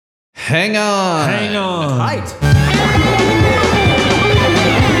Hang on. Hang on. Right.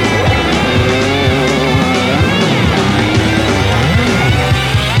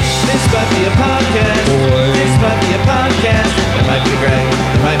 This might be a podcast. This might be a podcast. It might be Greg.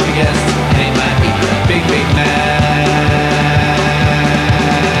 It might be guest. And it might be Big Mass.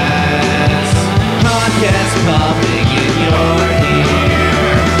 Podcast popping in your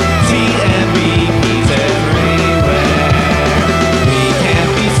ear. TMBP's everywhere. We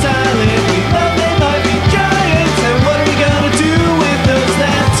can't be silent. We love they might be giants. And what are we gonna do with those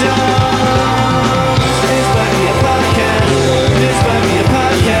that don't? This might be a podcast. This might be a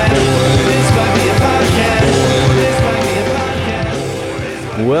podcast. This might be a podcast. This might be a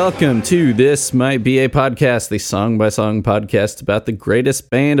podcast. Welcome to This Might Be a Podcast, the song-by-song podcast about the greatest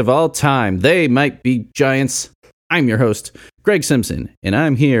band of all time. They Might Be Giants. I'm your host, Greg Simpson, and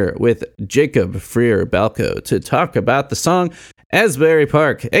I'm here with Jacob Freer-Balco to talk about the song Asbury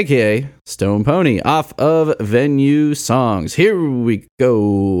Park, aka Stone Pony, off of Venue Songs. Here we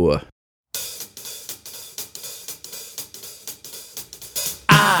go.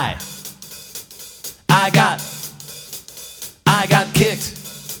 I got kicked.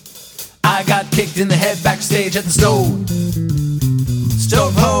 I got kicked in the head backstage at the Stone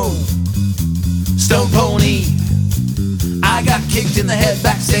Pony. I got kicked in the head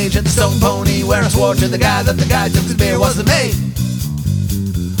backstage at the Stone Pony, where I swore to the guy that the guy took his beer wasn't me.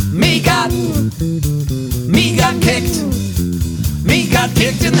 Me got kicked. Me got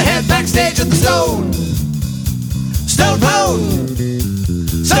kicked in the head backstage at the Stone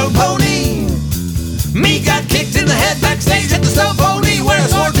Pony. Me got kicked in the head backstage at the Stone Pony, where I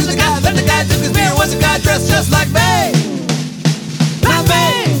swore to the guy that the guy took his beer was a guy dressed just like me. Not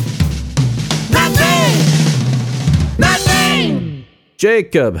me. Not me. Not me.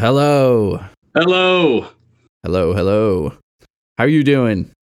 Jacob, hello. Hello. Hello. How are you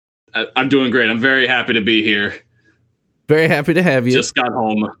doing? I'm doing great. I'm very happy to be here. Very happy to have you. Just got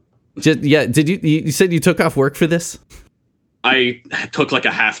home. Did you said you took off work for this? I took like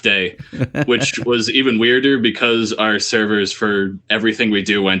a half day, which was even weirder because our servers for everything we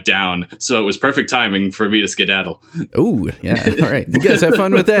do went down. So it was perfect timing for me to skedaddle. Oh, yeah. All right. You guys have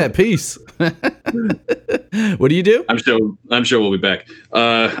fun with that. Peace. What do you do? I'm sure we'll be back.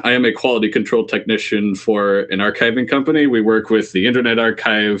 I am a quality control technician for an archiving company. We work with the Internet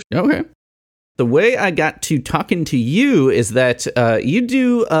Archive. Okay. The way I got to talking to you is that you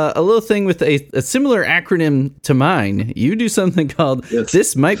do a little thing with a similar acronym to mine. You do something called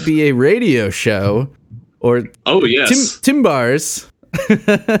This Might Be a Radio Show, or oh yes, Timbars.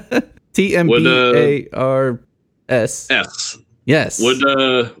 TMBARS. S. Yes. Would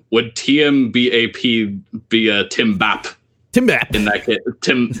TMBAP be a Timbap? Timbap. In that case,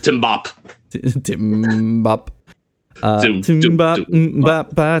 Timbop. Timbop.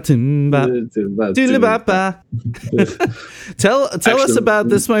 Tell us about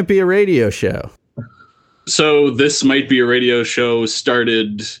This Might Be a Radio Show. So This Might Be a Radio Show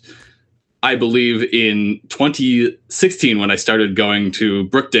started, I believe, in 2016 when I started going to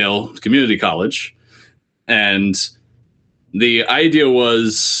Brookdale Community College. And the idea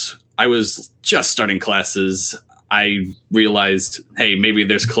was I was just starting classes. I realized, hey, maybe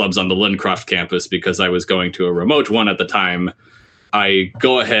there's clubs on the Lincroft campus because I was going to a remote one at the time. I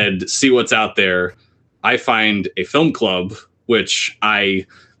go ahead, see what's out there. I find a film club, which I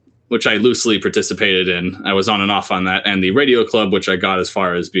loosely participated in. I was on and off on that. And the radio club, which I got as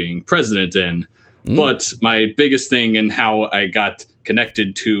far as being president in. But my biggest thing and how I got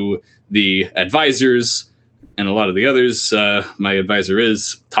connected to the advisors and a lot of the others, my advisor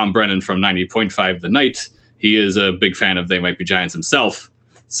is Tom Brennan from 90.5 The Night. He is a big fan of They Might Be Giants himself.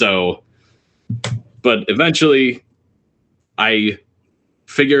 So, but eventually I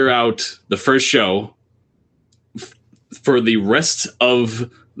figure out the first show for the rest of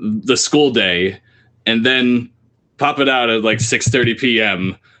the school day and then pop it out at like 6:30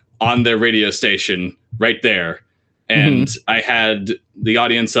 p.m. on their radio station right there. And I had the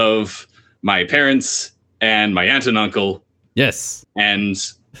audience of my parents and my aunt and uncle. Yes. And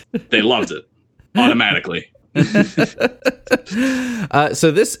they loved it automatically. So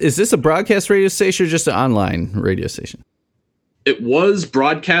is this a broadcast radio station or just an online radio station? It was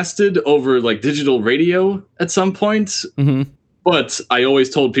broadcasted over like digital radio at some point, but I always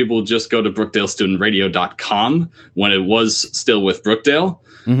told people just go to brookdalestudentradio.com when it was still with Brookdale.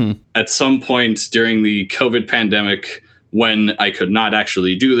 At some point during the COVID pandemic, when I could not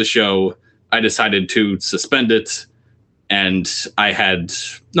actually do the show, I decided to suspend it, and I had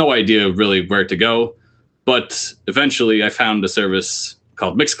no idea really where to go. But eventually I found a service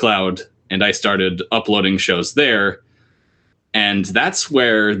called Mixcloud, and I started uploading shows there. And that's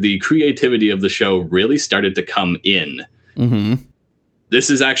where the creativity of the show really started to come in. Mm-hmm. This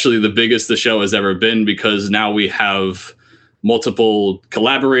is actually the biggest the show has ever been, because now we have multiple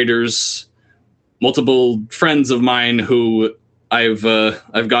collaborators, multiple friends of mine who I've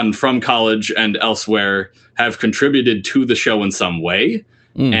gotten from college and elsewhere have contributed to the show in some way.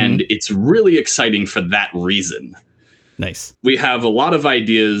 Mm-hmm. And it's really exciting for that reason. Nice. We have a lot of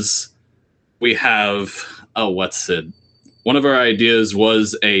ideas. We have, one of our ideas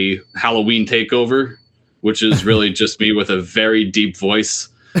was a Halloween takeover, which is really just me with a very deep voice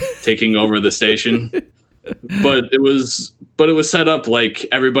taking over the station. But it was set up like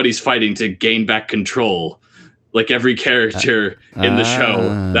everybody's fighting to gain back control, like every character in the show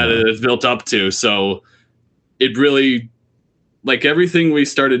that it is built up to. So it really, like, everything we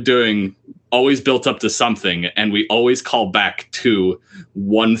started doing always built up to something, and we always call back to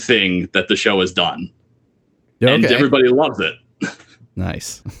one thing that the show has done. Okay. And everybody loves it.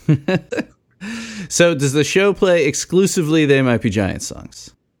 Nice. So does the show play exclusively They Might Be Giants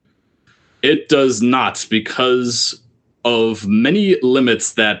songs? It does not, because of many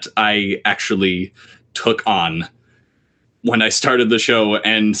limits that I actually took on when I started the show,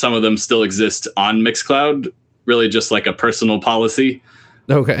 and some of them still exist on Mixcloud, really just like a personal policy.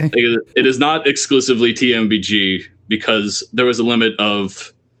 Okay. It is not exclusively TMBG, because there was a limit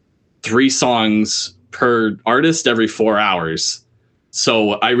of 3 songs per artist every 4 hours.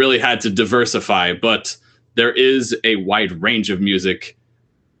 So I really had to diversify, but there is a wide range of music.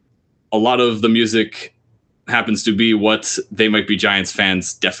 A lot of the music happens to be what They Might Be Giants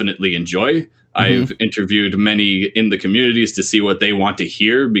fans definitely enjoy. Mm-hmm. I've interviewed many in the communities to see what they want to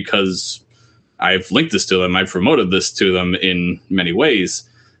hear, because I've linked this to them. I've promoted this to them in many ways.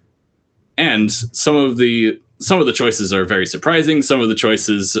 And some of the choices are very surprising. Some of the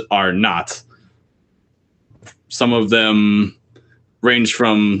choices are not. Some of them range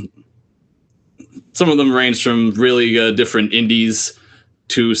from really different indies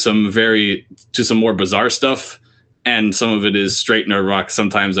to some more bizarre stuff, and some of it is straight nerd rock.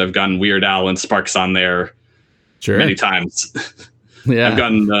 Sometimes I've gotten Weird Al and Sparks on there. Sure. Many times. Yeah. I've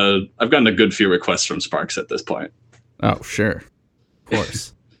gotten a good few requests from Sparks at this point. Oh, sure. Of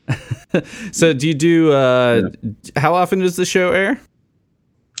course. So do you do how often does the show air?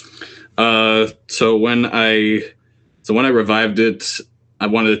 So when I revived it, I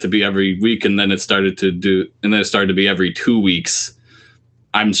wanted it to be every week, and then it started to be every 2 weeks.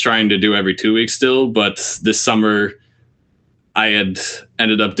 I'm trying to do every 2 weeks still, but this summer I had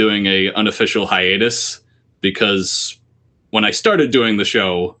ended up doing a unofficial hiatus, because when I started doing the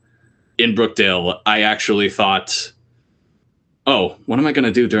show in Brookdale, I actually thought, oh, what am I going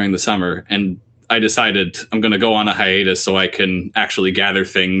to do during the summer? And I decided I'm going to go on a hiatus so I can actually gather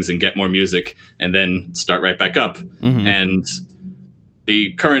things and get more music and then start right back up. Mm-hmm. And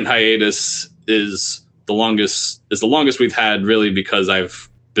the current hiatus is the longest we've had, really, because I've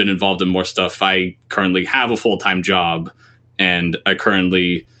been involved in more stuff. I currently have a full-time job, and I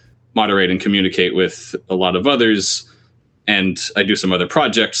currently moderate and communicate with a lot of others, and I do some other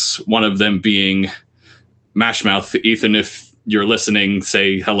projects, one of them being Mashmouth. Ethan, if you're listening,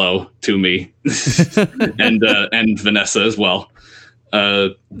 say hello to me. and Vanessa as well.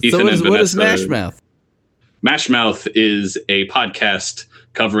 Ethan and Vanessa. What is Mashmouth? Mashmouth is a podcast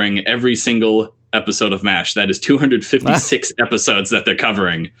covering every single episode of MASH. That is 256 episodes that they're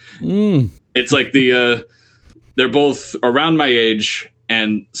covering. It's like they're both around my age,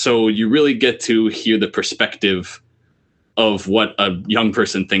 and so you really get to hear the perspective of what a young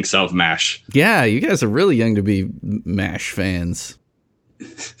person thinks of MASH. Yeah, you guys are really young to be MASH fans.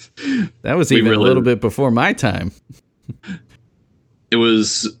 That was even a little bit before my time. It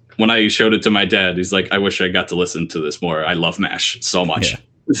was when I showed it to my dad. He's like, I wish I got to listen to this more. I love MASH so much. Yeah.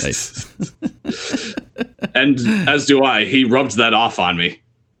 Nice. And as do I. He rubbed that off on me.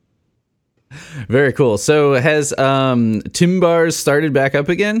 Very cool. So has Timbars started back up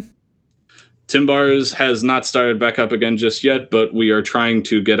again? Timbars has not started back up again just yet, but we are trying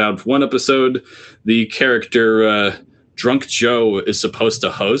to get out one episode. The character Drunk Joe is supposed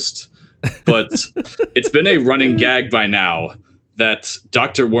to host, but it's been a running gag by now that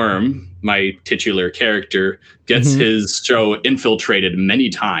Dr. Worm, my titular character, gets his show infiltrated many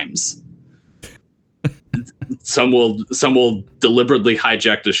times. Some will deliberately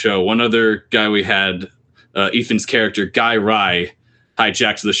hijack the show. One other guy we had, Ethan's character, Guy Rye,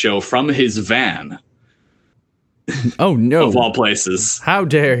 hijacked the show from his van. Oh, no. Of all places. How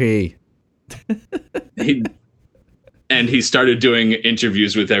dare he? He started doing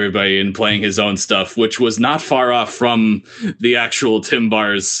interviews with everybody and playing his own stuff, which was not far off from the actual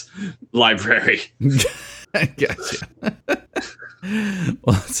Timbars library. Gotcha.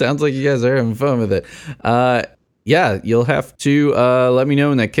 Well, it sounds like you guys are having fun with it. Yeah, you'll have to let me know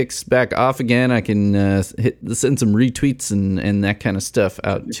when that kicks back off again. I can send some retweets and that kind of stuff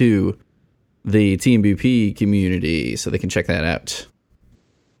out to the TMBP community so they can check that out.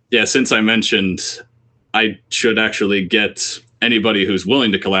 Yeah, since I mentioned I should actually get anybody who's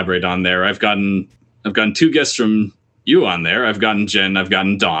willing to collaborate on there. I've gotten 2 guests from you on there. I've gotten Jen, I've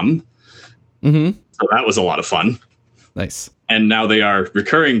gotten Dom. Mm-hmm. So that was a lot of fun. Nice. And now they are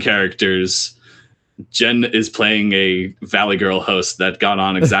recurring characters. Jen is playing a Valley Girl host that got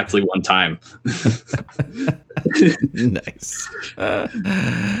on exactly one time. Nice.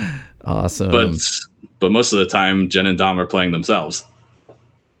 Awesome. But most of the time, Jen and Dom are playing themselves.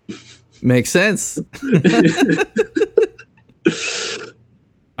 Makes sense.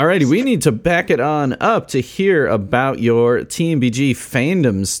 Alrighty, we need to back it on up to hear about your TMBG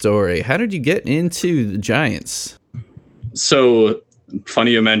fandom story. How did you get into the Giants? So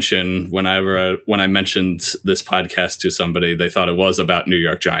funny you mention, when I mentioned this podcast to somebody, they thought it was about New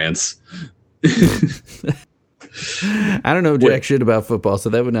York Giants. I don't know jack shit about football, so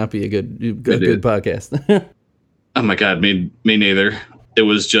that would not be a good podcast. Oh my God, me neither. It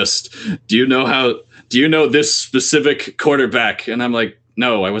was just, do you know this specific quarterback? And I'm like,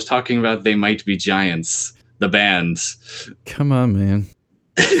 no, I was talking about They Might Be Giants, the band. Come on, man.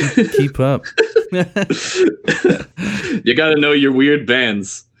 Keep up. You got to know your weird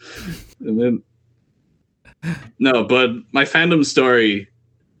bands. And then, no, but my fandom story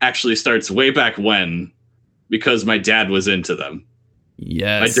actually starts way back when, because my dad was into them.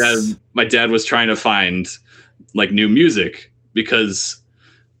 Yes. My dad was trying to find like new music, because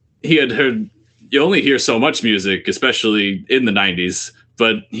he had heard, you only hear so much music, especially in the 90s,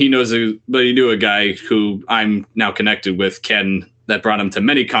 but he knew a guy who I'm now connected with, Ken, that brought him to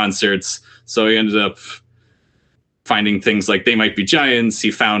many concerts. So he ended up finding things like They Might Be Giants. He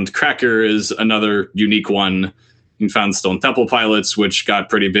found Cracker is another unique one. He found Stone Temple Pilots, which got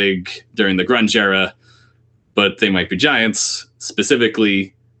pretty big during the grunge era. But They Might Be Giants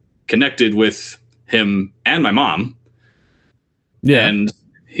specifically connected with him and my mom. Yeah. And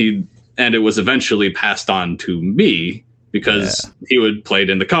it was eventually passed on to me, because he would play it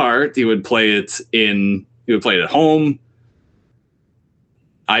in the car. He would play it at home.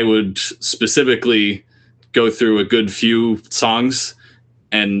 I would specifically go through a good few songs,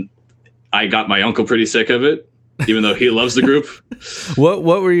 and I got my uncle pretty sick of it, even though he loves the group. What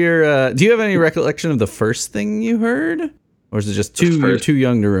were your do you have any recollection of the first thing you heard, or is it just you're too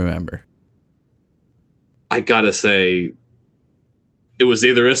young to remember? I gotta say, it was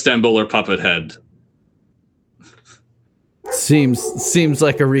either Istanbul or Puppet-Head. Seems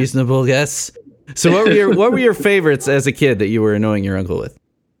like a reasonable guess. So what were your favorites as a kid that you were annoying your uncle with?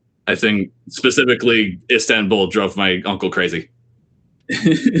 I think specifically Istanbul drove my uncle crazy.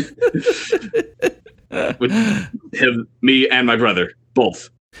 With him, me, and my brother, both.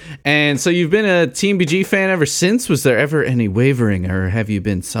 And so you've been a TMBG fan ever since? Was there ever any wavering, or have you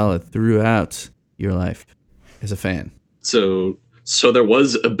been solid throughout your life as a fan? So there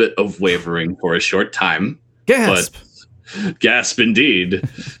was a bit of wavering for a short time. Gasp! Gasp indeed.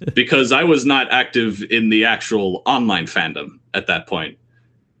 Because I was not active in the actual online fandom at that point.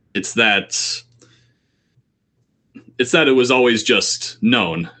 It's that it was always just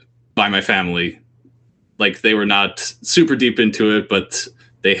known by my family. Like, they were not super deep into it, but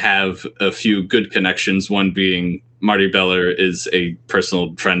they have a few good connections. One being Marty Beller is a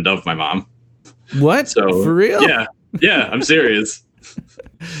personal friend of my mom. What? So, for real? Yeah, I'm serious.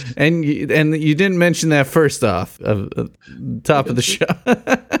 And you didn't mention that first off of top of the show.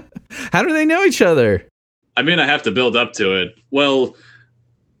 How do they know each other? I mean, I have to build up to it. Well,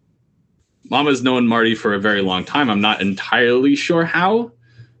 Mama's known Marty for a very long time. I'm not entirely sure how,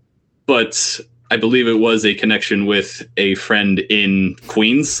 but I believe it was a connection with a friend in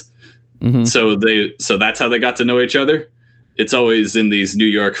Queens. Mm-hmm. So that's how they got to know each other. It's always in these New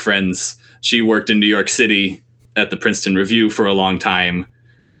York friends. She worked in New York City at the Princeton Review for a long time,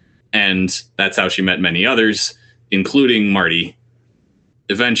 and that's how she met many others, including Marty.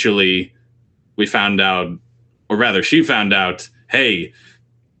 Eventually, we found out, or rather, she found out, hey,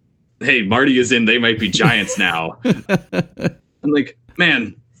 Marty is in They Might Be Giants now. I'm like,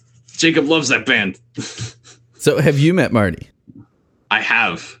 man, Jacob loves that band. So have you met Marty? I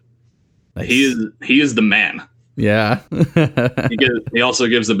have. Nice. He is the man. Yeah. He also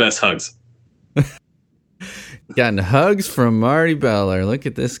gives the best hugs. Gotten hugs from Marty Beller. Look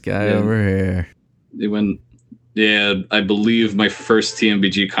at this guy over here. I believe my first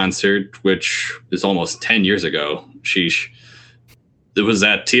TMBG concert, which is almost 10 years ago. Sheesh. It was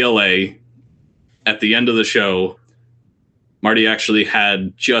at TLA at the end of the show, Marty actually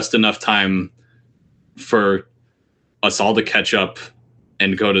had just enough time for us all to catch up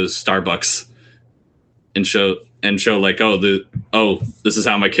and go to Starbucks and show like, this is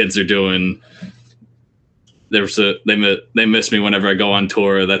how my kids are doing. They miss me whenever I go on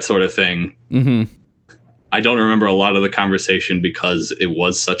tour, that sort of thing. Mm-hmm. I don't remember a lot of the conversation because it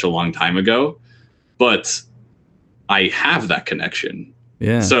was such a long time ago, but I have that connection.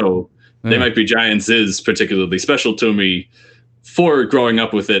 Yeah. So They Might Be Giants is particularly special to me for growing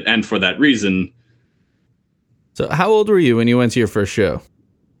up with it and for that reason. So how old were you when you went to your first show?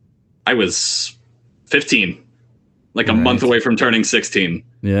 I was 15, like a month away from turning 16.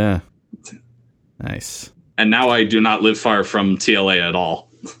 Yeah. Nice. And now I do not live far from TLA at all.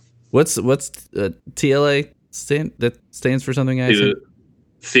 What's TLA stand? That stands for something, I assume?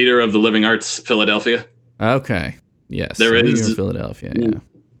 Theater of the Living Arts, Philadelphia. Okay. Yes. There is in Philadelphia, yeah.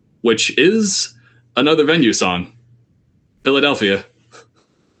 Which is another venue song. Philadelphia.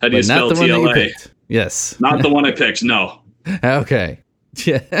 How do you spell not the TLA? One that you picked. Yes. Not the one I picked, no. Okay.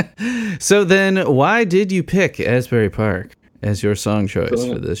 Yeah. So then why did you pick Asbury Park as your song choice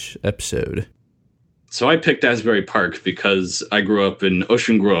for this episode? So I picked Asbury Park because I grew up in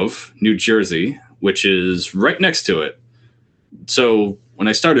Ocean Grove, New Jersey, which is right next to it. So when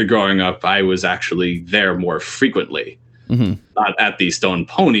I started growing up, I was actually there more frequently. Mm-hmm. Not at the Stone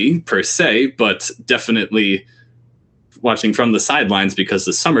Pony per se, but definitely watching from the sidelines because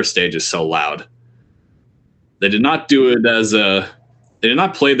the summer stage is so loud. They did not do it they did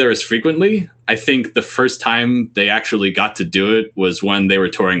not play there as frequently. I think the first time they actually got to do it was when they were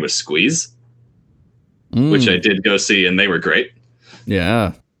touring with Squeeze, which I did go see, and they were great.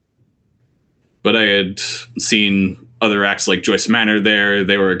 Yeah. But I had seen other acts like Joyce Manor there.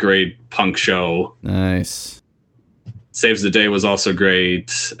 They were a great punk show. Nice. Saves the Day was also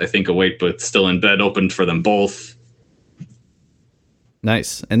great. I think Awake But Still in Bed opened for them both.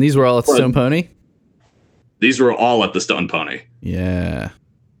 Nice. And these were all at the Stone Pony? These were all at the Stone Pony. Yeah.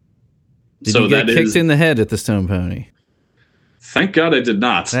 Did you get kicked in the head at the Stone Pony? Thank God I did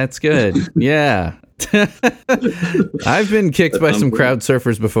not. That's good. Yeah. I've been kicked by some crowd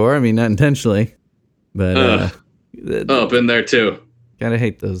surfers before. I mean, not intentionally, but been there too. Gotta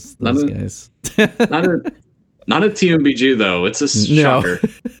hate those guys. not a TMBG though. It's a shocker,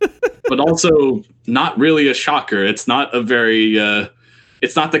 but also not really a shocker. It's not a very.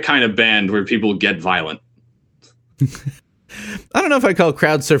 It's not the kind of band where people get violent. I don't know if I call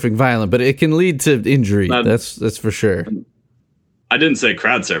crowd surfing violent, but it can lead to injury. That's for sure. I didn't say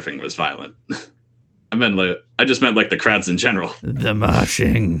crowd surfing was violent. I just meant like the crowds in general. The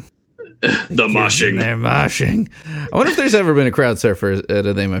moshing. The moshing. They're moshing. I wonder if there's ever been a crowd surfer at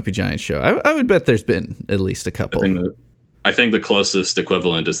a They Might Be Giants show. I would bet there's been at least a couple. I think the closest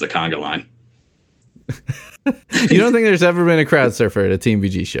equivalent is the conga line. You don't think there's ever been a crowd surfer at a Team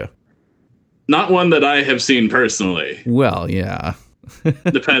BG show? Not one that I have seen personally. Well, yeah.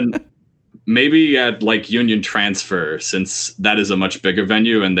 Maybe at like Union Transfer, since that is a much bigger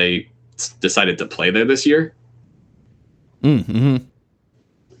venue and they decided to play there this year. Mm-hmm.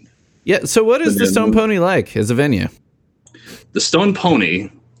 Yeah, so what is the Stone Pony like as a venue? The Stone Pony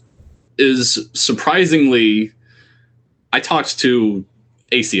is surprisingly... I talked to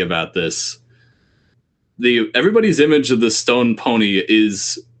AC about this. Everybody's image of the Stone Pony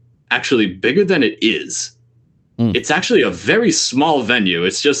is actually bigger than it is. It's actually a very small venue.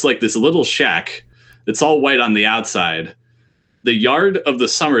 It's just like this little shack. It's all white on the outside. The yard of the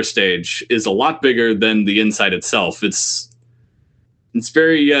summer stage is a lot bigger than the inside itself. It's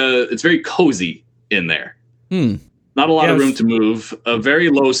very cozy in there. Not a lot of room to move. A very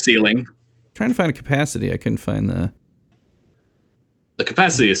low ceiling. Trying to find a capacity. I couldn't find the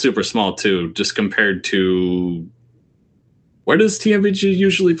capacity is super small too, just compared to where does TMBG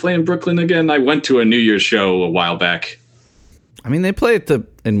usually play in Brooklyn again? I went to a New Year's show a while back. I mean, they play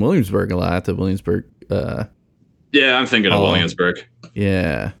in Williamsburg a lot. The Williamsburg. Yeah, I'm thinking of Williamsburg.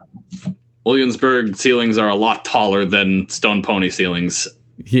 Yeah. Williamsburg ceilings are a lot taller than Stone Pony ceilings.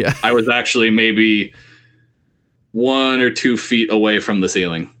 Yeah. I was actually maybe 1 or 2 feet away from the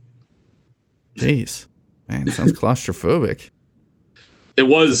ceiling. Jeez. Man, it sounds claustrophobic. It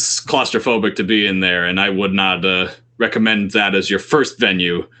was claustrophobic to be in there, and I would not recommend that as your first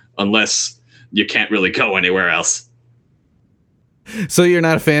venue unless you can't really go anywhere else. So you're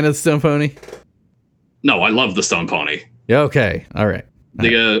not a fan of the Stone Pony? No, I love the Stone Pony. Yeah, okay. All right.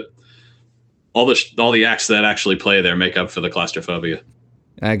 All the acts that actually play there make up for the claustrophobia.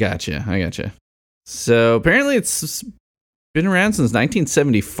 I gotcha. So apparently it's been around since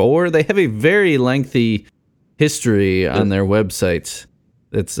 1974. They have a very lengthy history on their website.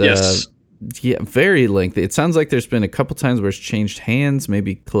 It's yes. yeah, very lengthy. It sounds like there's been a couple times where it's changed hands,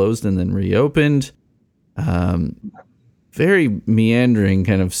 maybe closed and then reopened. Very meandering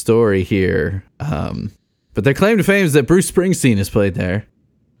kind of story here. But their claim to fame is that Bruce Springsteen has played there.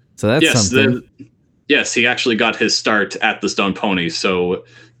 So that's something. Yes, he actually got his start at the Stone Pony, so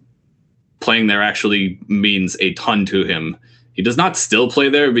playing there actually means a ton to him. He does not still play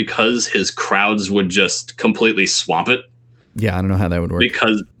there because his crowds would just completely swamp it. Yeah, I don't know how that would work.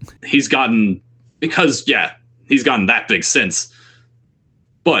 Because he's gotten that big since.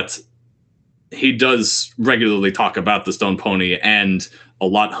 But he does regularly talk about the Stone Pony, and a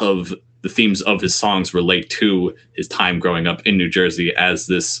lot of the themes of his songs relate to his time growing up in New Jersey as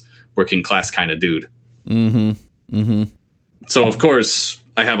this working class kind of dude. Mm-hmm. Mm-hmm. So, of course,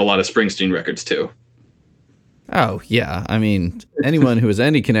 I have a lot of Springsteen records, too. Oh, yeah. I mean, anyone who has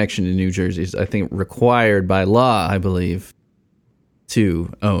any connection to New Jersey is, I think, required by law, I believe,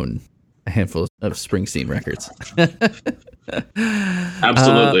 to own a handful of Springsteen records.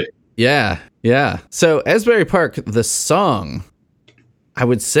 Absolutely. Yeah. So, Asbury Park, the song, I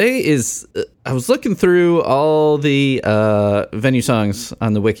would say is, I was looking through all the venue songs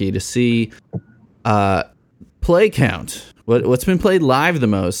on the wiki to see play count. What's been played live the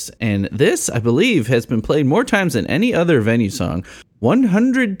most, and this, I believe, has been played more times than any other venue song,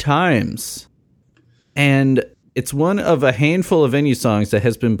 100 times. And it's one of a handful of venue songs that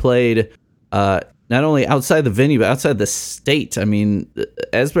has been played not only outside the venue, but outside the state. I mean,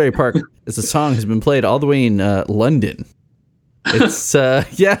 Asbury Park as a song has been played all the way in London. It's,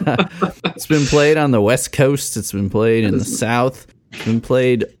 it's been played on the West Coast. It's been played in the South. It's been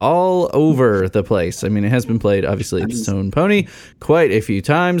played all over the place. I mean, it has been played, obviously, at Stone Pony quite a few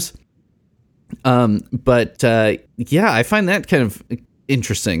times. But I find that kind of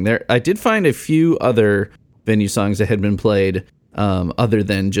interesting. I did find a few other venue songs that had been played other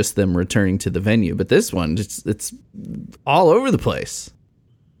than just them returning to the venue. But this one, it's all over the place.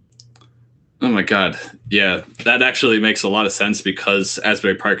 Oh my God. Yeah, that actually makes a lot of sense because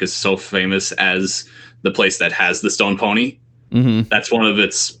Asbury Park is so famous as the place that has the Stone Pony. Mm-hmm. That's one of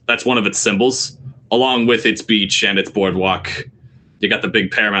its symbols, along with its beach and its boardwalk. You got the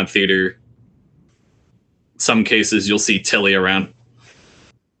big Paramount Theater. Some cases you'll see Tilly around.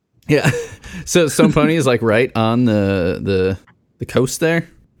 Yeah. So Stone Pony is like right on the coast there?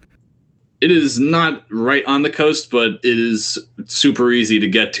 It is not right on the coast, but it is super easy to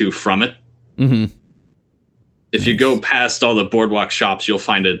get to from it. Mm-hmm. If you go past all the boardwalk shops, you'll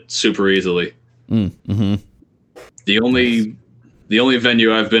find it super easily. Mm-hmm. The only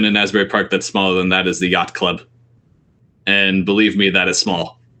venue I've been in Asbury Park that's smaller than that is the Yacht Club. And believe me, that is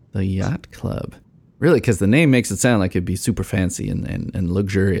small. The Yacht Club. Really? Because the name makes it sound like it'd be super fancy and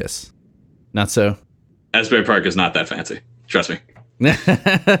luxurious. Not so? Asbury Park is not that fancy. Trust me.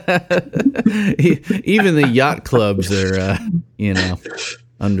 Even the yacht clubs are,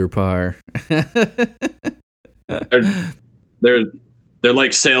 under par. They're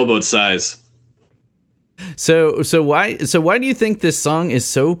like sailboat size. So why do you think this song is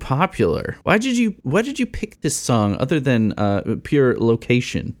so popular? Why did you pick this song other than pure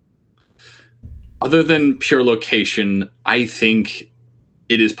location? Other than pure location, I think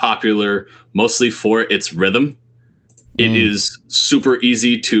it is popular mostly for its rhythm. It is super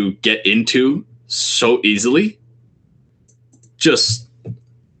easy to get into so easily. Just,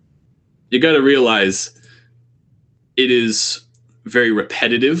 you got to realize it is very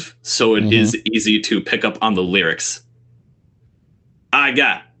repetitive, so it is easy to pick up on the lyrics. I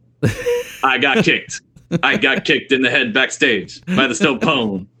got kicked. I got kicked in the head backstage by the Stone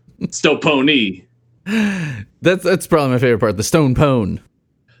Pony. That's probably my favorite part. The Stone Pone.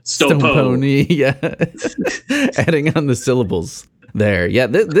 Stone Pony. Yeah. Adding on the syllables there. Yeah.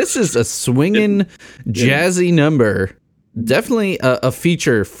 This is a swinging, jazzy number. Definitely a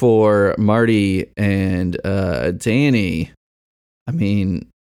feature for Marty and Danny. I mean,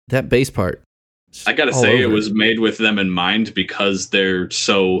 that bass part. I gotta say, it was made with them in mind because they're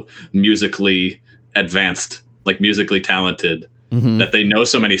so musically advanced, like musically talented, that they know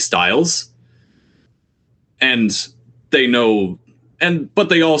so many styles. And they know, but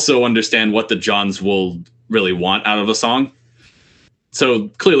they also understand what the Johns will really want out of a song. So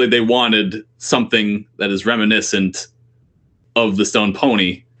clearly they wanted something that is reminiscent of the Stone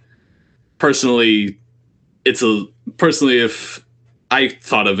Pony. Personally, if I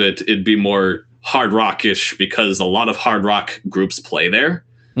thought of it, it'd be more hard rock-ish because a lot of hard rock groups play there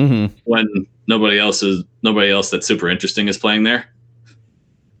when nobody else that's super interesting is playing there.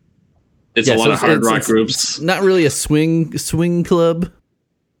 It's a lot of hard rock groups. Not really a swing club.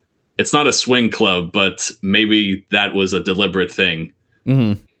 It's not a swing club, but maybe that was a deliberate thing.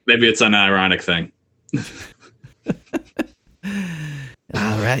 Maybe it's an ironic thing.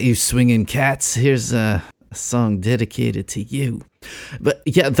 All right, you swinging cats. Here's a song dedicated to you. But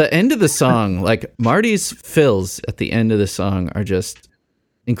yeah, the end of the song, like Marty's fills at the end of the song are just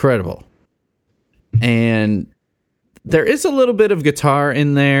incredible. And there is a little bit of guitar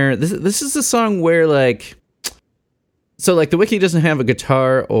in there. This is a song where like, so like the wiki doesn't have a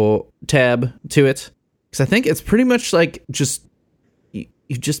guitar or tab to it. Because I think it's pretty much like just, you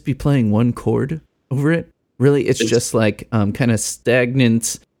just be playing one chord over it. Really, it's just like kind of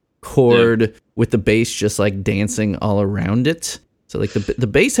stagnant chord with the bass just like dancing all around it. So like the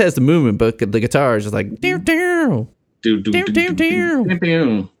bass has the movement, but the guitar is just like Is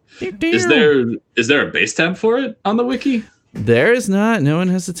there a bass tab for it on the wiki? There is not. No one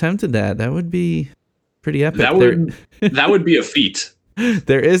has attempted that. That would be pretty epic. That would be a feat.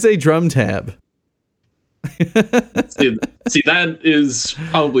 There is a drum tab. See, that is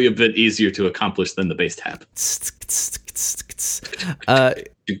probably a bit easier to accomplish than the bass tab.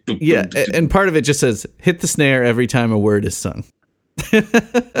 Yeah, and part of it just says hit the snare every time a word is sung.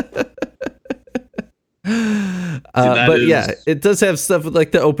 Yeah, it does have stuff with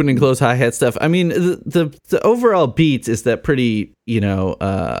like the open and close hi-hat stuff. I mean, the overall beat is that pretty,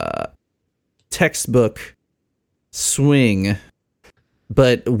 textbook swing.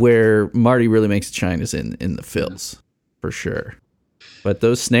 But where Marty really makes it shine is in the fills, for sure. But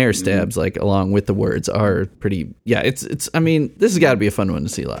those snare stabs, like along with the words, are pretty. Yeah, it's. I mean, this has got to be a fun one to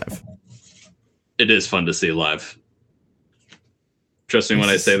see live. It is fun to see live. Trust me when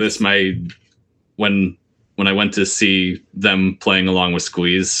I say this. When I went to see them playing along with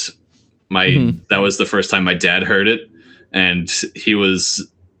Squeeze, that was the first time my dad heard it, and he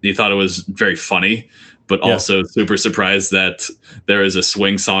thought it was very funny. But also super surprised that there is a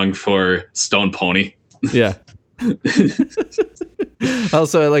swing song for Stone Pony. Yeah.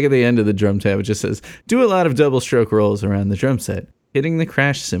 Also, I like at the end of the drum tab, it just says, do a lot of double stroke rolls around the drum set, hitting the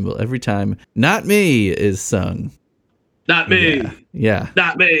crash cymbal every time "Not Me" is sung. Not me. Yeah.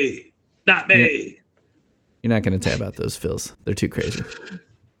 Not me. Not me. You're not going to tab out those fills. They're too crazy.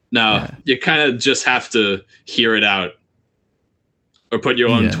 No, you kind of just have to hear it out or put your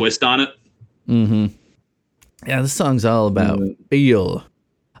own twist on it. Mm-hmm. Yeah, this song's all about feel.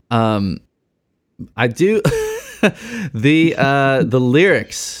 I do the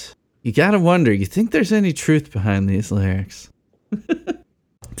lyrics. You gotta wonder. You think there's any truth behind these lyrics?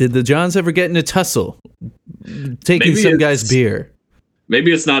 Did the Johns ever get in a tussle, taking some guy's beer?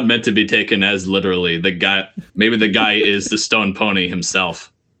 Maybe it's not meant to be taken as literally. Maybe the guy is the Stone Pony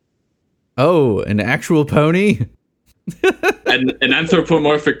himself. Oh, an actual pony? An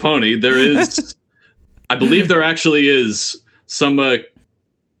anthropomorphic pony. There is. I believe there actually is some art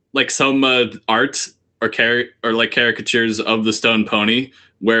or caricatures of the Stone Pony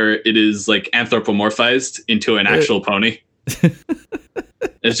where it is like anthropomorphized into an actual pony.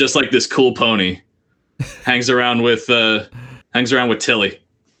 It's just like this cool pony hangs around with Tilly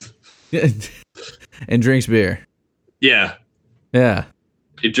and drinks beer. Yeah.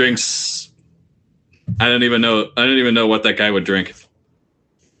 He drinks. I don't even know what that guy would drink.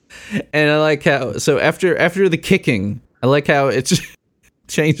 And I like how, so after the kicking, I like how it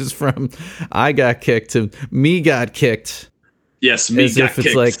changes from I got kicked to me got kicked. Yes, me as got if it's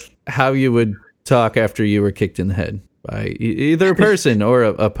kicked. like how you would talk after you were kicked in the head by either a person or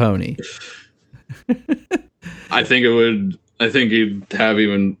a pony. I think you'd have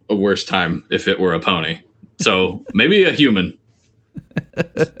even a worse time if it were a pony. So maybe a human.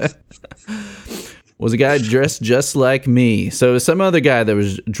 Was a guy dressed just like me. So some other guy that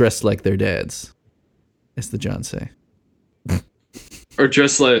was dressed like their dads, as the John say. or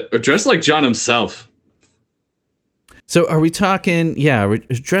dressed like John himself. So are we talking,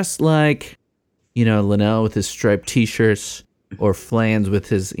 dressed like, Linnell with his striped t-shirts or Flans with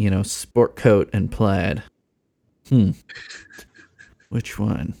his, sport coat and plaid? Which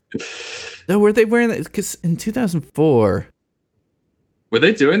one? No, were they wearing that? Because in 2004... Were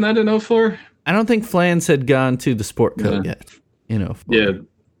they doing that in 2004? I don't think Flans had gone to the sport coat yet. Yeah,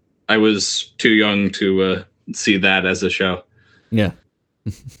 I was too young to see that as a show. Yeah.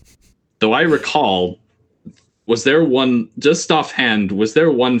 Though I recall, was there one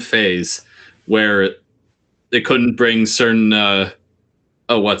phase where they couldn't bring certain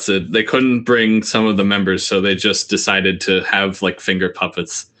they couldn't bring some of the members, so they just decided to have like finger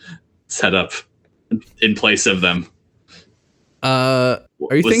puppets set up in place of them. Are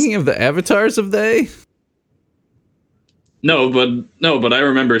you thinking of the avatars of they? No, but I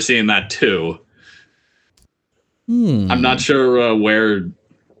remember seeing that too. I'm not sure where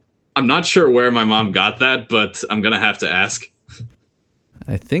my mom got that, but I'm gonna have to ask.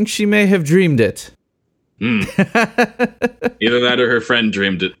 I think she may have dreamed it. Either that or her friend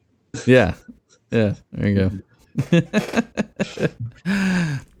dreamed it. Yeah. Yeah. There you go.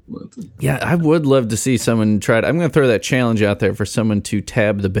 Yeah, I would love to see someone try it. I'm going to throw that challenge out there for someone to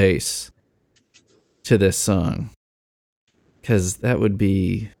tab the bass to this song, because that would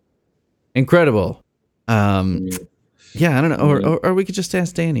be incredible. Yeah, I don't know, or we could just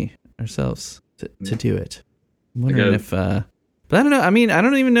ask Danny ourselves to do it. I'm wondering if, but I don't know. I mean, I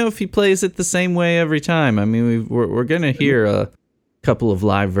don't even know if he plays it the same way every time. I mean, we're going to hear a couple of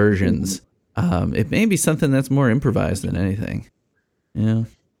live versions. It may be something that's more improvised than anything. Yeah.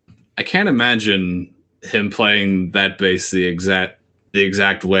 I can't imagine him playing that bass the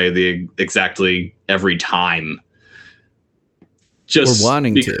exact way, exactly every time. Just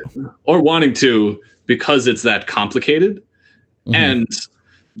or wanting to, because it's that complicated. Mm-hmm. And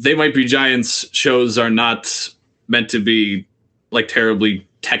They Might Be Giants shows are not meant to be like terribly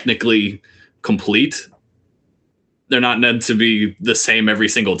technically complete. They're not meant to be the same every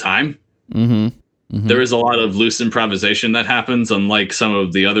single time. Mm-hmm. Mm-hmm. There is a lot of loose improvisation that happens, unlike some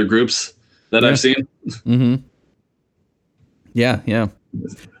of the other groups that I've seen. Mm-hmm. Yeah.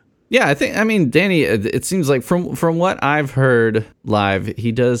 I mean, Danny, it seems like from what I've heard live,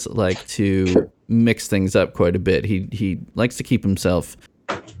 he does like to mix things up quite a bit. He likes to keep himself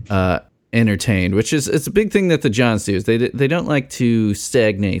entertained, which is it's a big thing that the Johns do. Is they don't like to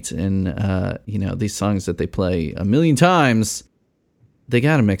stagnate in these songs that they play a million times. They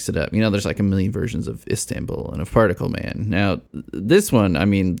got to mix it up. There's like a million versions of Istanbul and of Particle Man. Now, this one, I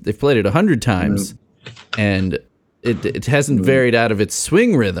mean, they've played it 100 times, and it hasn't varied out of its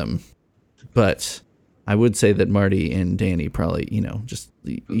swing rhythm. But I would say that Marty and Danny probably, just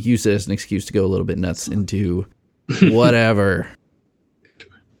use it as an excuse to go a little bit nuts and do whatever.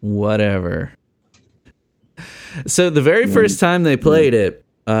 So the very first time they played it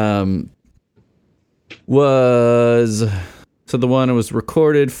was... So the one that was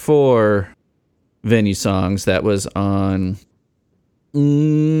recorded for Venue Songs, that was on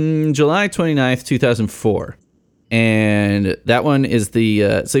July 29th, 2004. And that one is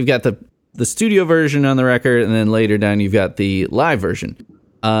the... so you've got the studio version on the record, and then later down you've got the live version.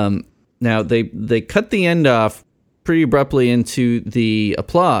 Now, they cut the end off pretty abruptly into the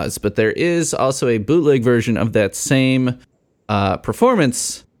applause, but there is also a bootleg version of that same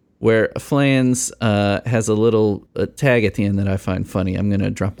performance where Flans has a little tag at the end that I find funny. I'm going to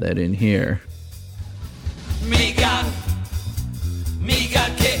drop that in here. Me got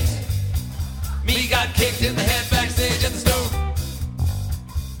kicked in the head backstage at the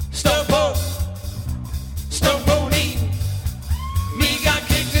Stone Pony. Me got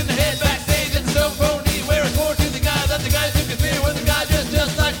kicked in the head backstage at the Stone Pony, where I swore to the guy that the guy took his beer with the guy dressed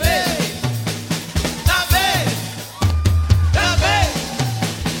just like me. Not me.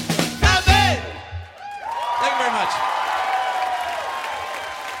 Thank you very much.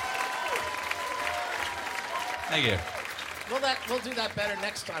 Thank you. We'll do that better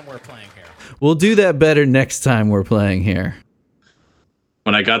next time we're playing here. We'll do that better next time we're playing here.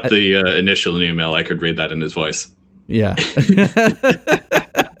 When I got the initial email, I could read that in his voice. Yeah.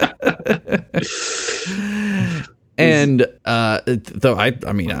 And though I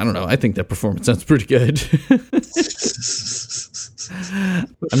mean, I don't know. I think that performance sounds pretty good.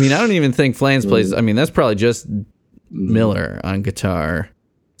 I mean, I don't even think Flans plays. I mean, that's probably just Miller on guitar.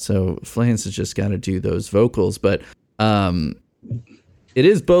 So Flans has just got to do those vocals. But it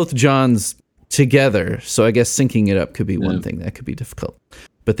is both Johns together. So I guess syncing it up could be one thing that could be difficult.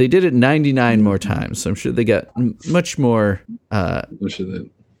 But they did it 99 more times. So I'm sure they got much more,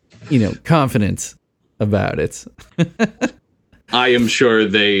 confident about it. I am sure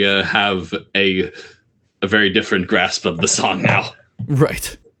they have a very different grasp of the song now.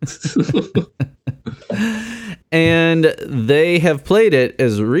 Right. And they have played it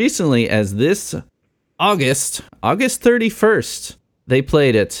as recently as this August 31st. They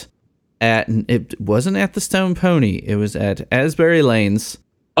played it it wasn't at the Stone Pony. It was at Asbury Lanes.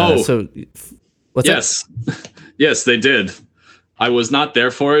 So what's yes. Yes, they did. I was not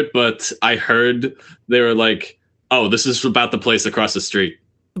there for it, but I heard they were like, oh, this is about the place across the street.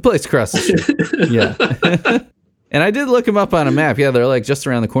 The place across the street. Yeah. And I did look them up on a map. Yeah, they're like just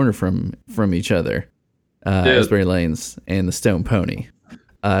around the corner from each other. Asbury Lanes and the Stone Pony.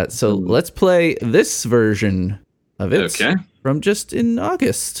 So let's play this version of it from just in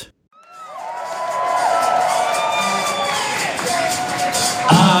August.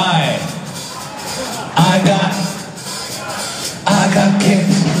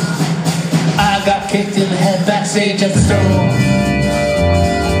 I got kicked in the head backstage at the Stone Pony.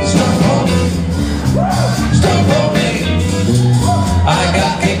 I got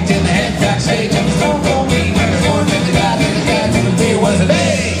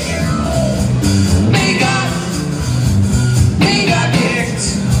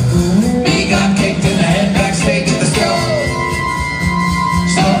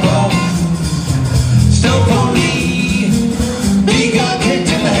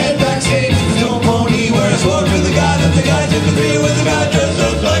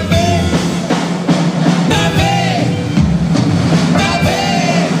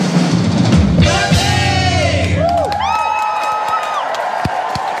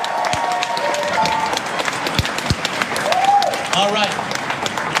All right.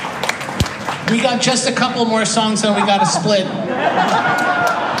 We got just a couple more songs, and we got to split.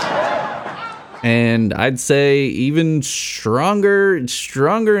 And I'd say even stronger and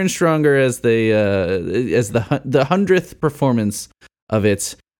stronger as they as the 100th performance of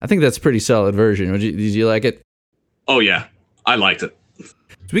it. I think that's a pretty solid version. Did you like it? Oh yeah, I liked it.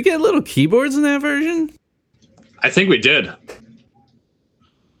 Did we get little keyboards in that version? I think we did.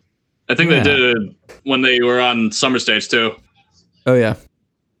 I think they did it when they were on Summer Stage too. Oh yeah.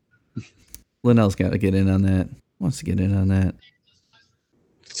 Linnell's got to get in on that. Wants to get in on that.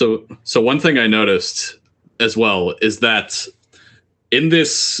 So one thing I noticed as well is that in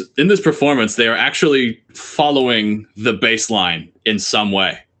this performance, they are actually following the bass line in some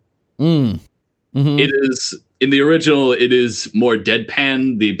way. Mm-hmm. It is in the original. It is more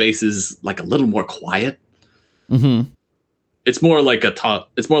deadpan. The bass is like a little more quiet. Mm-hmm. It's more like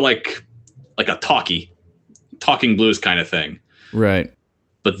It's more like a talking blues kind of thing. Right.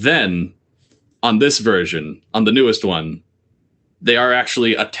 But then on this version, on the newest one, they are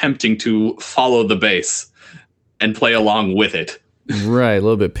actually attempting to follow the bass and play along with it. Right, a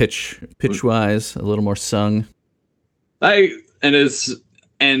little bit pitch wise, a little more sung. But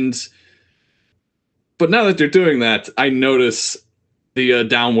now that they're doing that, I notice the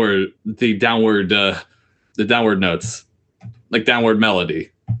downward notes, like downward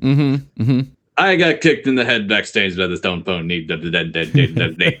melody. Mm-hmm. Mm-hmm. I got kicked in the head backstage by the Stone Pony.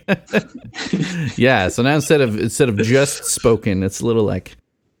 Yeah, so now instead of just spoken, it's a little like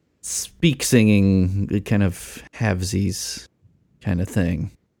speak singing kind of halvesies kind of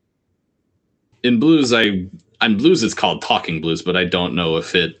thing. In blues, blues it's called talking blues, but I don't know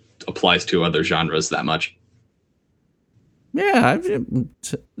if it applies to other genres that much. Yeah,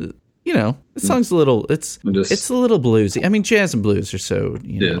 the song's a little it's a little bluesy. I mean, jazz and blues are so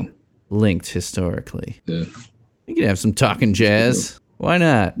linked historically. Yeah. You can have some talking jazz. Why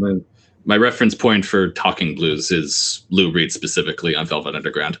not? My reference point for talking blues is Lou Reed specifically on Velvet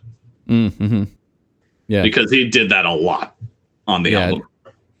Underground. Mm-hmm. Yeah, because he did that a lot on the album.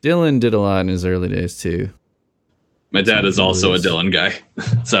 Dylan did a lot in his early days too. My dad is also a Dylan guy,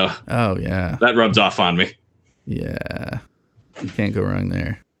 so oh yeah, that rubs off on me. Yeah, you can't go wrong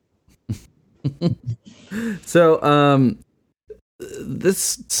there. So,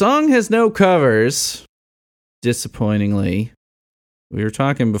 this song has no covers, disappointingly. We were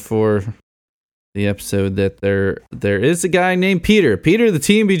talking before the episode that there is a guy named Peter the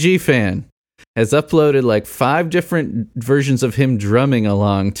TMBG fan, has uploaded like 5 different versions of him drumming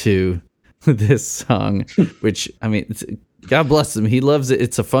along to this song, which, I mean, God bless him. He loves it.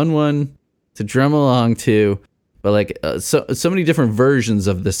 It's a fun one to drum along to, but like so many different versions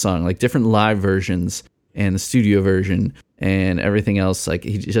of this song, like different live versions and the studio version and everything else. Like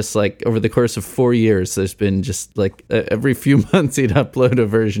he just like over the course of 4 years, there's been just like every few months he'd upload a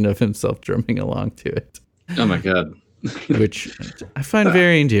version of himself drumming along to it. Oh my God. Which I find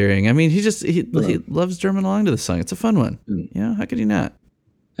very endearing. I mean, he loves drumming along to the song. It's a fun one. How could he not?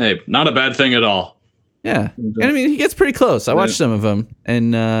 Hey, not a bad thing at all. Yeah. And I mean, he gets pretty close. I watched some of them,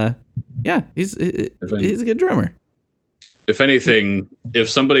 and he's a good drummer. If anything, if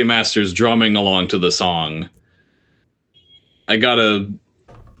somebody masters drumming along to the song, I gotta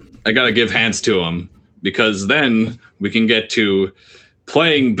give hands to him, because then we can get to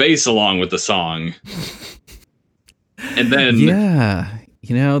playing bass along with the song. And then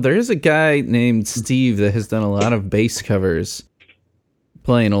there is a guy named Steve that has done a lot of bass covers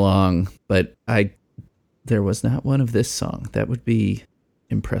playing along, but there was not one of this song. That would be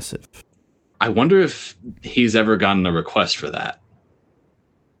impressive. I wonder if he's ever gotten a request for that.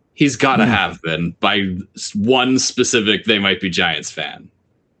 He's got to have been by one specific They Might Be Giants fan.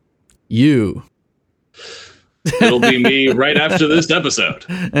 You. It'll be me right after this episode.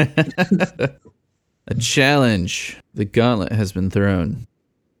 A challenge. The gauntlet has been thrown.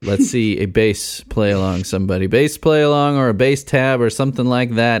 Let's see a bass play along somebody. Bass play along or a bass tab or something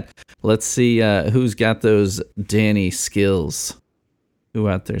like that. Let's see who's got those Danny skills. Who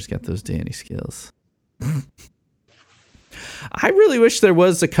out there's got those Danny skills? I really wish there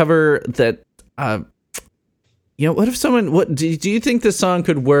was a cover that, what if someone, do you think this song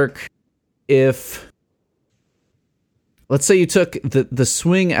could work if, let's say you took the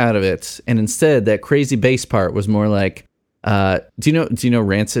swing out of it and instead that crazy bass part was more like, do you know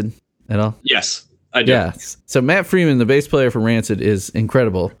Rancid at all? Yes, I do. Yeah. So Matt Freeman, the bass player for Rancid, is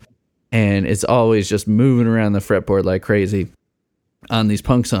incredible and is always just moving around the fretboard like crazy on these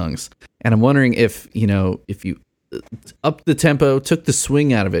punk songs. And I'm wondering if you upped the tempo, took the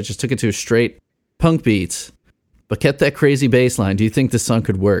swing out of it, just took it to a straight punk beat, but kept that crazy bass line. Do you think this song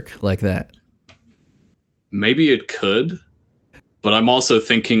could work like that? Maybe it could. but I'm also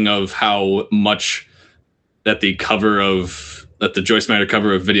thinking of how much that the Joyce Manor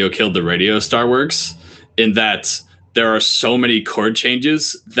cover of Video Killed the Radio Star works, in that there are so many chord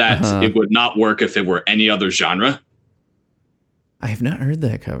changes that it would not work if it were any other genre. I have not heard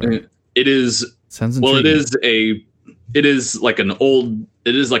that cover. It is Sounds intriguing. it is like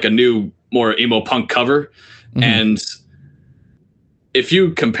a new, more emo punk cover. And if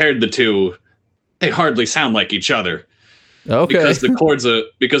you compared the two, they hardly sound like each other. Okay. Because the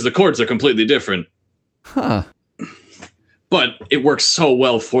chords are completely different. Huh. But it works so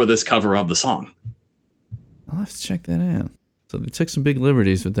well for this cover of the song. I'll have to check that out. So they took some big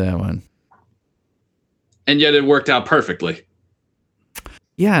liberties with that one. And yet it worked out perfectly.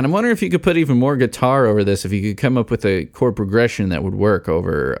 Yeah, and I'm wondering if you could put even more guitar over this, if you could come up with a chord progression that would work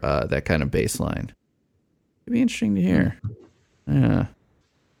over that kind of bass line. It'd be interesting to hear. Yeah.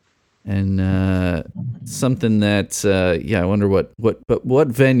 And something that, I wonder what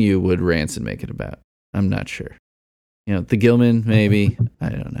venue would Rancid make it about? I'm not sure. The Gilman, maybe. I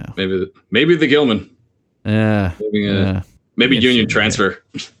don't know. Maybe the Gilman. Yeah. Maybe Union Transfer.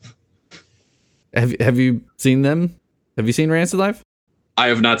 Have you seen them? Have you seen Rancid live? I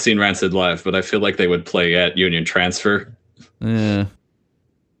have not seen Rancid live, but I feel like they would play at Union Transfer. Yeah.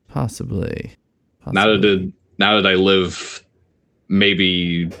 Possibly. Now that I live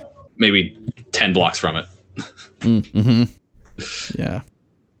maybe 10 blocks from it. Yeah.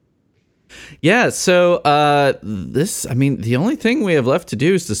 Yeah, so the only thing we have left to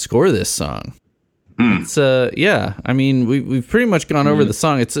do is to score this song. It's we've pretty much gone over the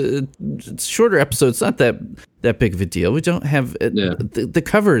song. It's a shorter episode. It's not that big of a deal. We don't have the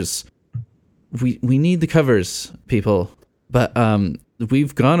covers. We need the covers, people. But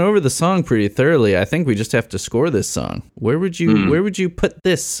we've gone over the song pretty thoroughly. I think we just have to score this song. Where would you put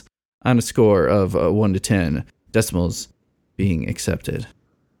this on a score of 1 to 10 decimals being accepted?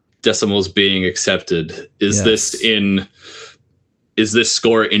 Decimals being accepted. Is this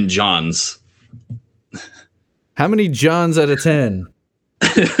score in Johns? How many Johns out of 10?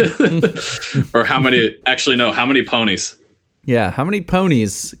 Or how many ponies? Yeah, how many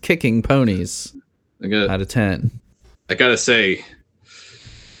ponies, kicking ponies out of 10? I gotta say,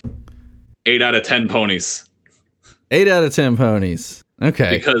 8 out of 10 ponies. 8 out of 10 ponies.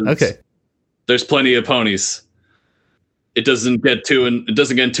 Okay. Because there's plenty of ponies. It doesn't get too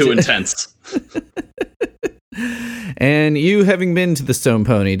intense. And you, having been to the Stone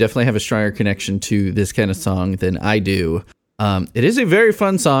Pony, definitely have a stronger connection to this kind of song than I do. It is a very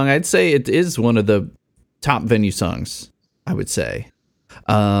fun song. I'd say it is one of the top venue songs, I would say.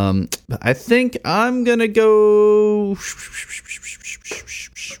 But I think I'm going to go...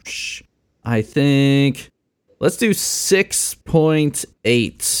 let's do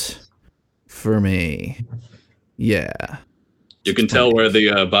 6.8 for me. Yeah. You can tell where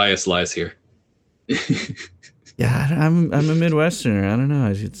the bias lies here. Yeah, I'm a Midwesterner. I don't know.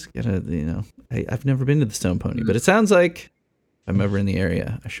 I just gotta, I've never been to the Stone Pony, but it sounds like if I'm ever in the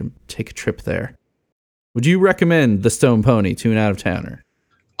area, I should take a trip there. Would you recommend the Stone Pony to an out-of-towner?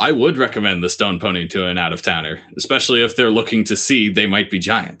 I would recommend the Stone Pony to an out-of-towner, especially if they're looking to see They Might Be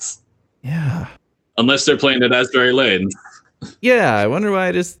Giants. Yeah. Unless they're playing at Asbury Lane. Yeah, I wonder why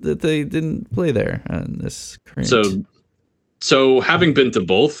it is that they didn't play there on this current... So having been to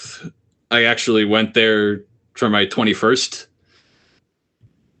both, I actually went there for my 21st.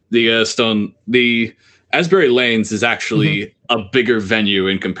 The Asbury Lanes is actually a bigger venue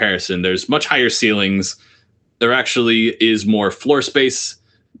in comparison. There's much higher ceilings. There actually is more floor space.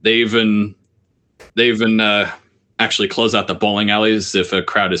 They even actually close out the bowling alleys if a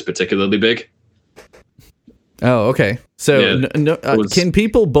crowd is particularly big. Oh, okay. So can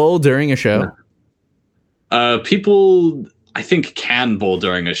people bowl during a show? People, I think, can bowl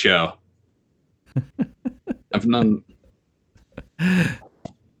during a show. I've not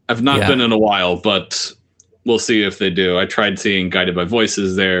been in a while, but we'll see if they do. I tried seeing Guided by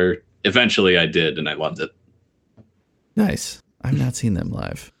Voices there. Eventually I did, and I loved it. Nice. I've not seen them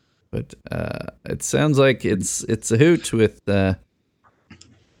live, but it sounds like it's a hoot with them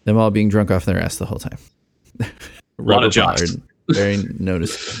all being drunk off their ass the whole time. A lot of jocks. Very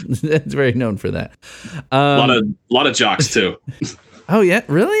noticed. It's very known for that. A lot of jocks too. Oh yeah,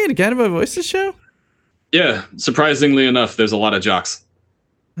 really? At a Guided by Voices show? Yeah, surprisingly enough, there's a lot of jocks.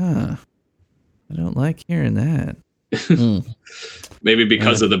 Huh. I don't like hearing that. Maybe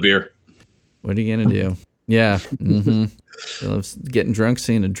because of the beer. What are you gonna do? Yeah. Mm-hmm. He loves getting drunk,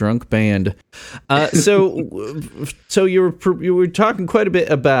 seeing a drunk band. So you were talking quite a bit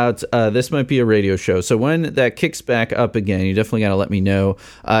about This Might Be a Radio Show. So when that kicks back up again, you definitely got to let me know.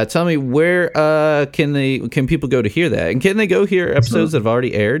 Tell me where can people go to hear that, and can they go hear episodes that have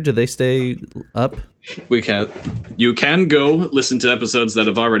already aired? Do they stay up? You can go listen to episodes that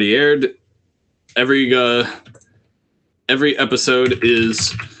have already aired. Every episode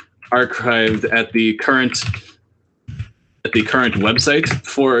is archived at the current website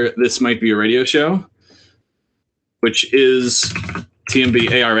for This Might Be a Radio Show, which is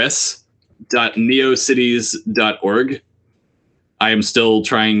tmbars.neocities.org. I am still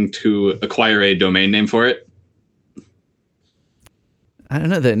trying to acquire a domain name for it. I don't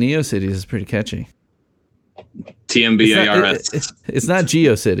know, that NeoCities is pretty catchy. TMBARS. It's not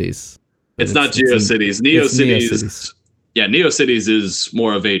GeoCities. It's not GeoCities. NeoCities. Yeah, NeoCities is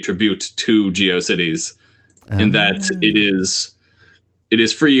more of a tribute to GeoCities in that it is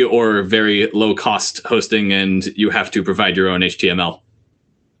free or very low cost hosting, and you have to provide your own HTML.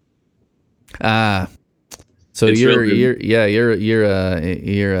 So It's you're really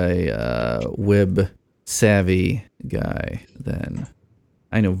a web savvy guy then.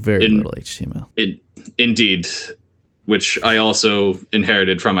 I know very little HTML. Indeed, which I also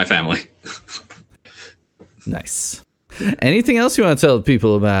inherited from my family. Nice. Anything else you want to tell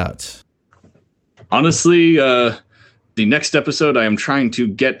people about? Honestly, the next episode I am trying to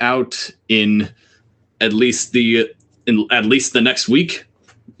get out in at least the next week,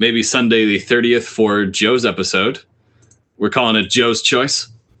 maybe Sunday the 30th for Joe's episode. We're calling it Joe's Choice.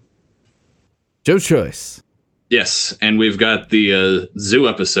 Joe's Choice. Yes, and we've got the zoo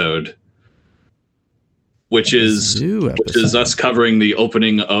episode, which is us covering the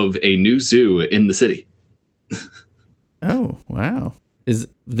opening of a new zoo in the city. Oh, wow. Is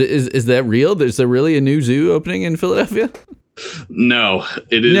that real? Is there really a new zoo opening in Philadelphia? No,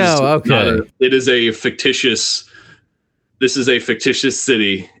 it is. No, okay. It is a fictitious. This is a fictitious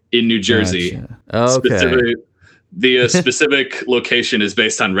city in New Jersey. Gotcha. Okay. The specific location is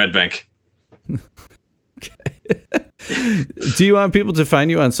based on Red Bank. Do you want people to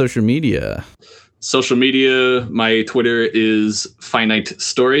find you on social media? Social media, my Twitter is Finite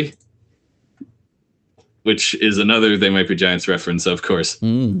Story, which is another They Might Be Giants reference, of course.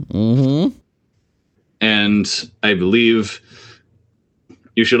 Mm-hmm. And I believe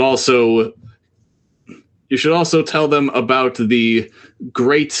you should also tell them about the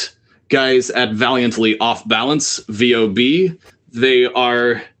great guys at Valiantly Off Balance, VOB. They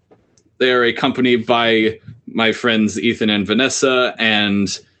are a company by my friends Ethan and Vanessa,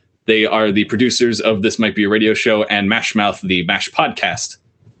 and they are the producers of This Might Be a Radio Show and Mashmouth, the MASH podcast.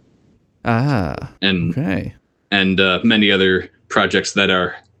 Okay. And many other projects that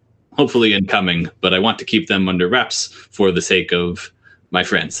are hopefully incoming, but I want to keep them under wraps for the sake of my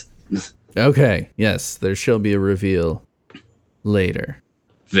friends. Okay. Yes, there shall be a reveal later.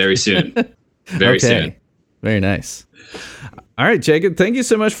 Very soon. Very soon. Very nice. All right, Jacob, thank you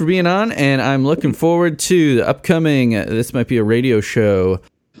so much for being on, and I'm looking forward to the upcoming This Might Be a Radio Show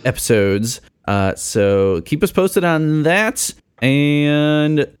episodes. So keep us posted on that.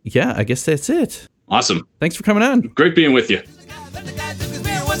 And yeah, I guess that's it. Awesome. Thanks for coming on. Great being with you. The guy took his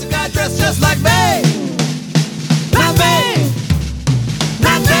beer, was a guy dressed just like me.